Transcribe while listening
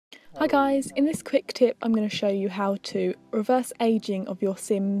Hi guys, in this quick tip I'm going to show you how to reverse ageing of your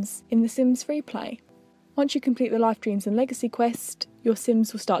Sims in the Sims Freeplay. Once you complete the Life Dreams and Legacy quest, your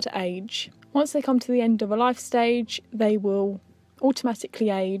Sims will start to age. Once they come to the end of a life stage, they will automatically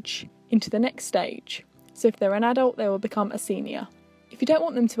age into the next stage. So if they're an adult, they will become a senior. If you don't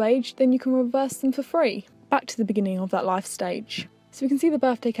want them to age, then you can reverse them for free, back to the beginning of that life stage. So we can see the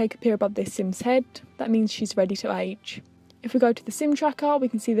birthday cake appear above this Sim's head. That means she's ready to age. If we go to the Sim tracker, we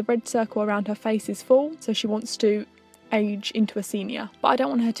can see the red circle around her face is full, so she wants to age into a senior. But I don't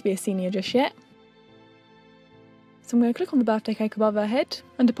want her to be a senior just yet. So I'm going to click on the birthday cake above her head,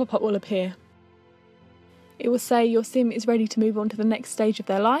 and a pop-up will appear. It will say your Sim is ready to move on to the next stage of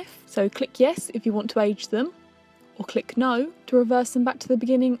their life, so click yes if you want to age them, or click no to reverse them back to the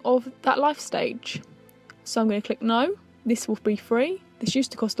beginning of that life stage. So I'm going to click no. This will be free. This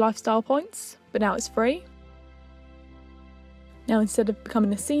used to cost lifestyle points, but now it's free. Now instead of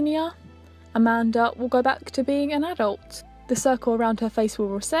becoming a senior, Amanda will go back to being an adult. The circle around her face will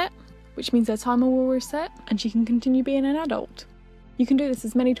reset, which means her timer will reset and she can continue being an adult. You can do this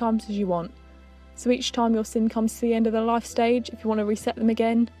as many times as you want. So each time your Sim comes to the end of their life stage, if you want to reset them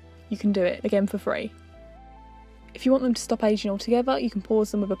again, you can do it again for free. If you want them to stop aging altogether, you can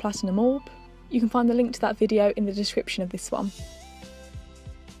pause them with a platinum orb. You can find the link to that video in the description of this one.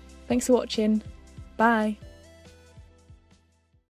 Thanks for watching. Bye.